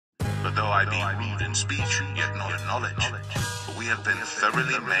For though I be rude in speech, yet not in knowledge. For we have been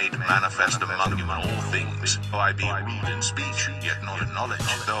thoroughly made manifest among you in all things. Though I be rude in speech, yet not in knowledge.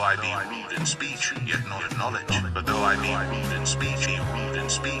 Though I be rude in speech, yet not in knowledge. But though I be rude in speech, rude in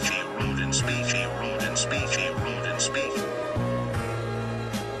speech, rude in speech, rude in speech, rude in speech.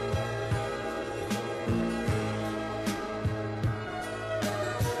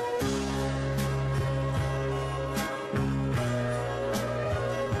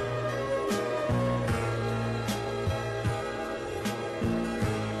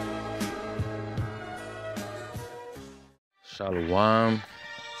 Shalom,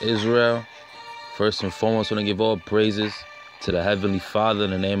 Israel. First and foremost, I want to give all praises to the Heavenly Father in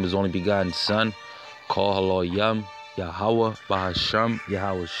the name of His only begotten Son, called Haloyam, Yahweh, Bahasham,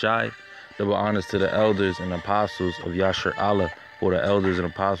 Yahweh Shai. Double honors to the elders and apostles of Yasher Allah, or the elders and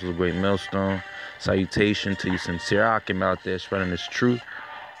apostles of Great Millstone. Salutation to you sincere Akim out there spreading this truth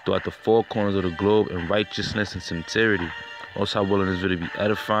throughout the four corners of the globe in righteousness and sincerity. Most high willing this video be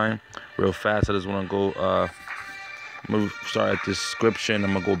edifying. Real fast, I just want to go I'm going to start at this scripture and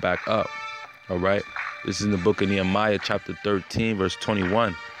I'm going to go back up. All right. This is in the book of Nehemiah, chapter 13, verse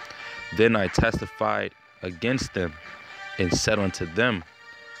 21. Then I testified against them and said unto them,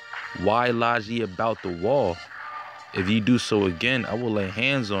 why lodge ye about the wall? If ye do so again, I will lay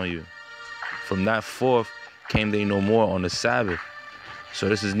hands on you. From that forth came they no more on the Sabbath. So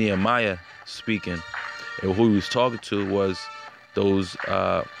this is Nehemiah speaking. And who he was talking to was those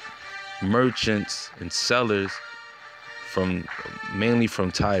merchants and sellers mainly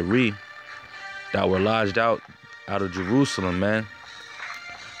from Tyre that were lodged out of Jerusalem, man.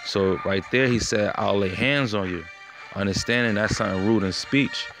 So right there he said, I'll lay hands on you. Understanding that's something rude in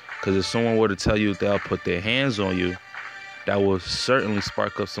speech, because if someone were to tell you they'll put their hands on you, that will certainly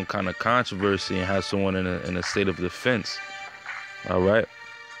spark up some kind of controversy and have someone in a state of defense. All right.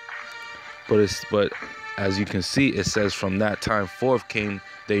 But as you can see, it says from that time forth came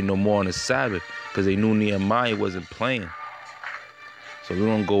they no more on the Sabbath, because they knew Nehemiah wasn't playing. So we're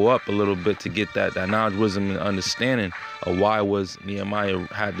going to go up a little bit to get that knowledge, wisdom, and understanding of why was Nehemiah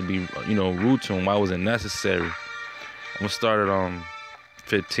had to be, rude to him. Why was it necessary? I'm going to start at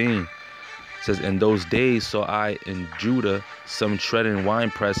 15. It says, in those days saw I in Judah some treading wine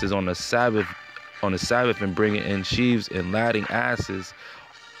presses on the Sabbath and bringing in sheaves and ladding asses,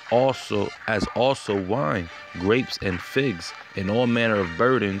 also wine, grapes and figs, and all manner of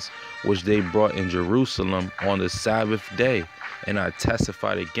burdens, which they brought in Jerusalem on the Sabbath day. And I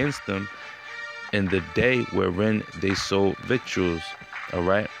testified against them in the day wherein they sold victuals. All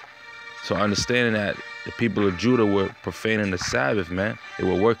right. So understanding that the people of Judah were profaning the Sabbath, man. They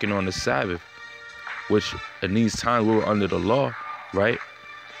were working on the Sabbath, which in these times we were under the law, right?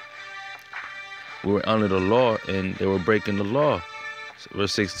 We were under the law and they were breaking the law. So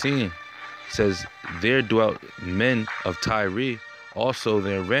verse 16 says, there dwelt men of Tyre also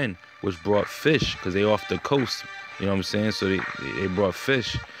therein, which brought fish, because they off the coast. You know what I'm saying? So they brought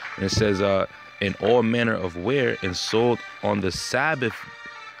fish. And it says, in all manner of ware, and sold on the Sabbath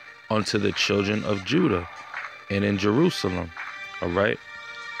unto the children of Judah and in Jerusalem. All right?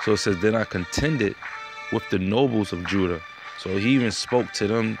 So it says, then I contended with the nobles of Judah. So he even spoke to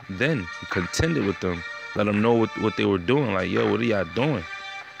them then. He contended with them. Let them know what they were doing. Like, yo, what are y'all doing?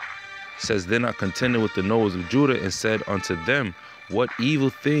 It says, then I contended with the nobles of Judah and said unto them, what evil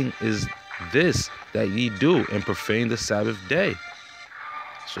thing is this that ye do and profane the Sabbath day?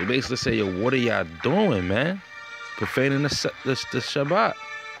 So he basically say, yo, what are y'all doing, man? Profaning the Shabbat.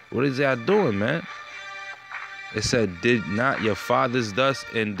 What is y'all doing, man? It said, did not your fathers thus,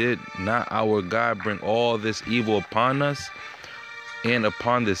 and did not our God bring all this evil upon us and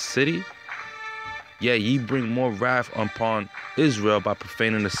upon this city? Yeah, ye bring more wrath upon Israel by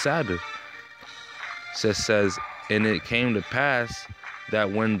profaning the Sabbath. Says, and it came to pass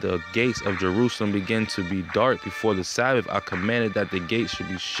that when the gates of Jerusalem began to be dark before the Sabbath, I commanded that the gates should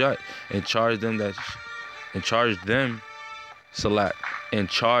be shut, and charged them that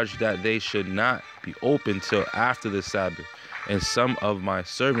they should not be open till after the Sabbath. And some of my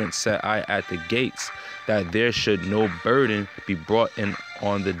servants set I at the gates, that there should no burden be brought in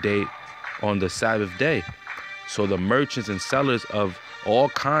on the Sabbath day. So the merchants and sellers of all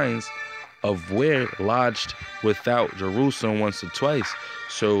kinds of ware lodged without Jerusalem once or twice.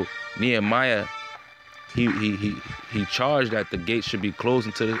 So Nehemiah, he charged that the gate should be closed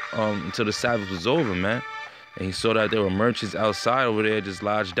until the Sabbath was over, man. And he saw that there were merchants outside over there just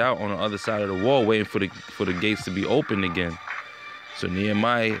lodged out on the other side of the wall, waiting for the gates to be opened again. So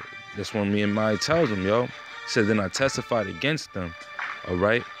Nehemiah, that's when Nehemiah tells him, yo, he said, then I testified against them. All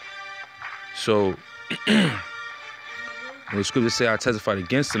right. So When the scriptures say I testified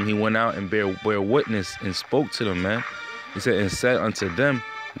against him, he went out and bear witness and spoke to them, man. He said, and said unto them,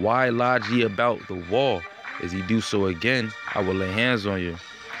 why lodge ye about the wall? As ye do so again, I will lay hands on you.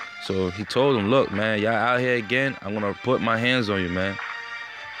 So he told them, look, man, y'all out here again, I'm gonna put my hands on you, man.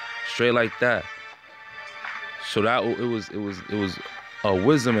 Straight like that. So that it was a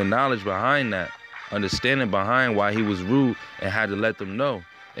wisdom and knowledge behind that, understanding behind why he was rude and had to let them know.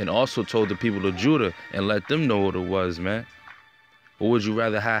 And also told the people of Judah and let them know what it was, man. What would you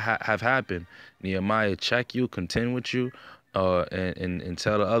rather have happen? Nehemiah check you, contend with you, and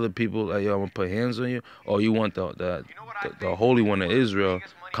tell the other people, like, yo, I'm gonna put hands on you, or you want the Holy One of Israel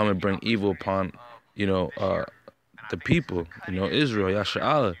come and bring evil upon, you know, the people, you know, Israel,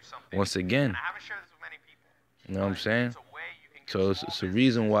 Yasha'Allah, once again. You know what I'm saying? So it's a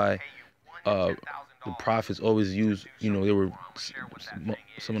reason why the prophets always use, you know,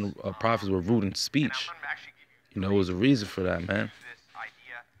 some of the prophets were rude in speech. You know, it was a reason for that, man.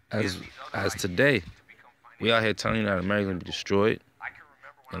 As today, we out here telling you that America's gonna be destroyed,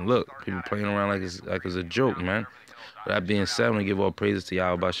 and look, people playing around like it's a joke, man. With that being said, I'm gonna give all praises to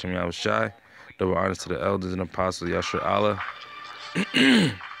Yahweh Bashem Yahushai, double honors to the elders and apostles, Yasha'Allah,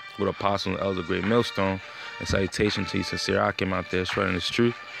 with apostles and elders, great millstone, and salutation to you sincere Akim out there spreading this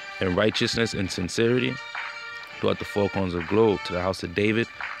truth and righteousness and sincerity throughout the four corners of the globe, to the house of David,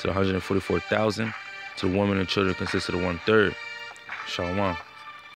 to the 144,000, to the women and children consisted of 1/3. Shalom.